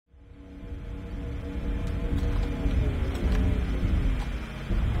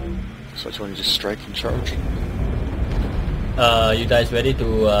So which one you just strike and charge? You guys ready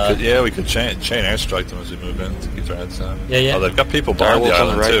to? Yeah, we could chain airstrike them as we move in to keep their heads down. Yeah, yeah. Oh, they've got people behind the Direwolves on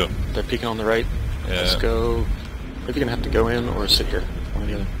the island right. too. They're peeking on the right. Yeah. Let's go. Maybe you're gonna have to go in or sit here. One or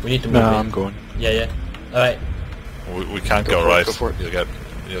the other. We need to move. No, in. I'm going. Yeah, yeah. All right. We can't Go go for it, right. go for it.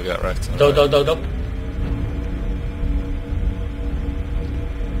 You'll get wrecked. Go.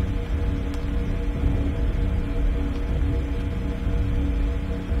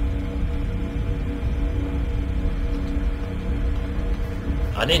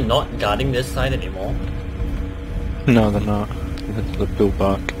 Are they not guarding this side anymore? No, they're not. They're pulled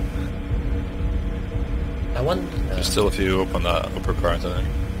back. I want. There's still a few up on that upper part, I think.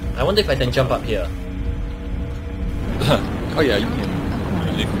 I wonder if I can jump up here. Oh yeah, you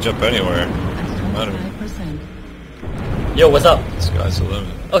can. You can jump anywhere. Matter. Yo, what's up? Sky's the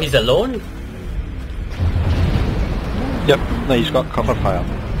limit. Oh, he's alone? Yep, no, he's got cover fire.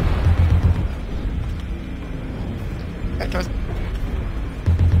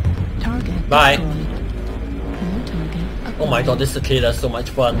 Target Bye. destroyed. New target Oh my acquired. god, this Cicada is so much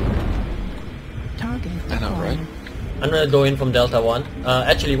fun. Target I know, right? acquired. I'm gonna go in from Delta 1.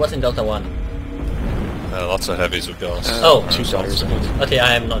 Actually, what's in Delta 1? Lots of heavies with ghosts. Oh. 2 daughters, I think. Okay,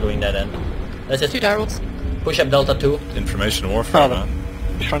 I am not doing that then. Let's just 2 direwolves. push up Delta 2. Information warfare, Oh, man.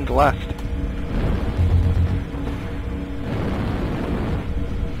 he's trying to left.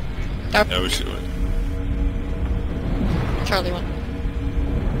 Yeah, we should. Charlie 1.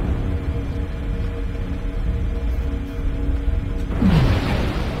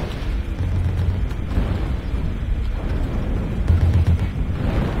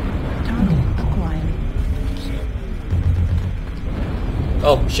 Target acquired.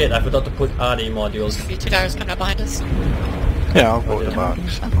 Oh shit, I forgot to put RD modules. There's 2 direwolves coming up behind us. Yeah, I'll go to the Target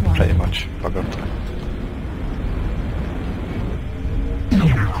backs. acquired. Pretty much. Bugger.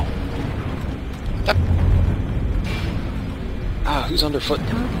 Ah, who's underfoot?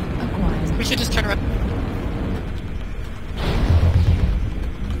 Target acquired. We should just turn around.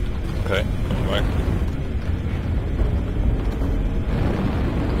 Okay, come back.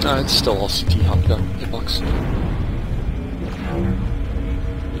 It's still all CT hopped up. Hitbox.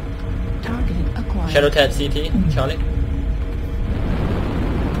 Target acquired. Shadow Tat CT, Charlie.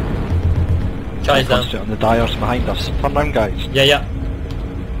 Charlie's down. Concentrate on the dyers behind us. Turn round, guys. Yeah, yeah.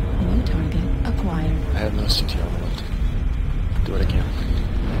 New target acquired. I have no CT on left. Do what I can.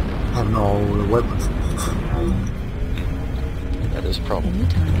 I have no weapons. That is a problem. New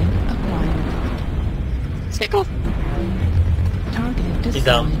target acquired. Stay cool. Target destroyed. He's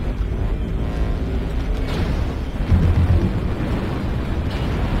down.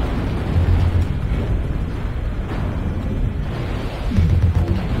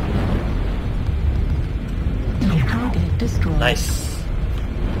 Target destroyed. Nice.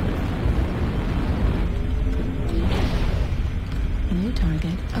 New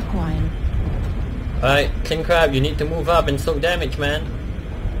target acquired. Alright, King Crab, you need to move up and soak damage, man.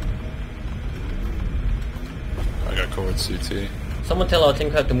 I got covered CT. Someone tell our King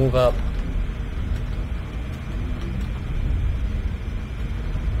Crab to move up.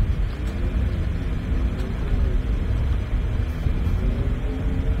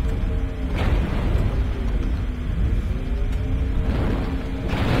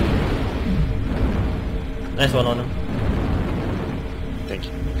 Nice one on him. Thank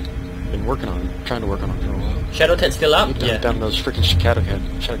you. Been working on it. Trying to work on it for a while. Shadow Tat's still up? Down, Yeah. down those freaking Cicada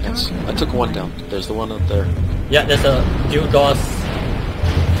cats. I took one down. There's the one up there. Yeah, there's a dual DOS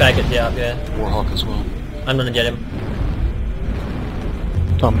faggot here up here. Warhawk as well. I'm gonna get him.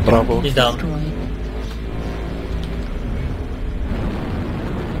 Bravo. He's down. Destroyed.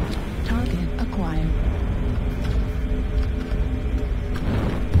 Target acquired.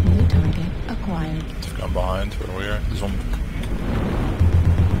 New target acquired. They've gone behind where we are. There's one.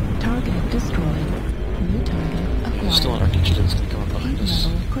 Target destroyed. New target acquired. He's still on our kitchen. It's going behind us.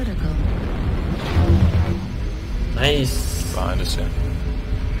 Level critical. Nice. Behind us, yeah.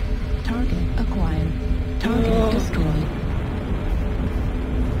 Target acquired. Target destroyed.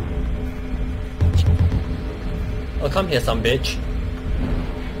 Oh, come here, some bitch.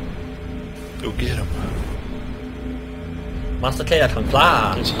 Go get him. Master K ถังปลา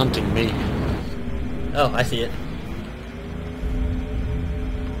He's hunting me. Oh, I see it.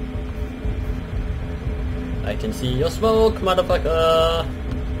 I can see your smoke, motherfucker.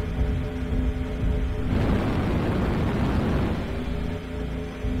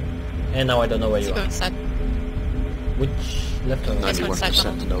 And now I don't know where Let's you go are. inside. Which left or right?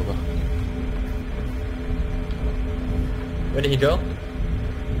 91% Nova. Where did he go?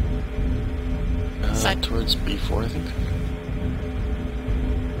 Side. Towards B4, I think.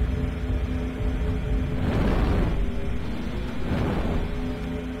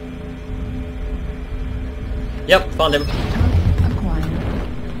 Yep, found him. Target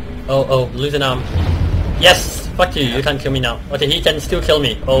acquired. Oh, lose an arm. Yes! Fuck you, you can't kill me now. Okay, he can still kill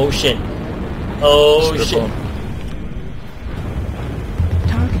me. Oh shit. Oh Strip shit. him.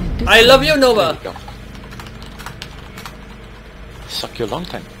 Target destroyed. I love you, There Nova! you go. Suck your long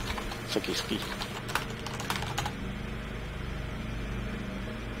time. Suck his feet.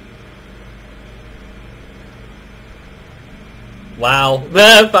 Wow.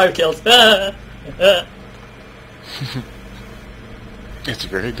 5 kills. It's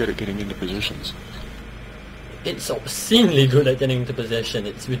very good at getting into positions. It's obscenely good at getting into possession.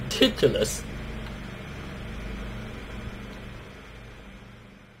 It's ridiculous.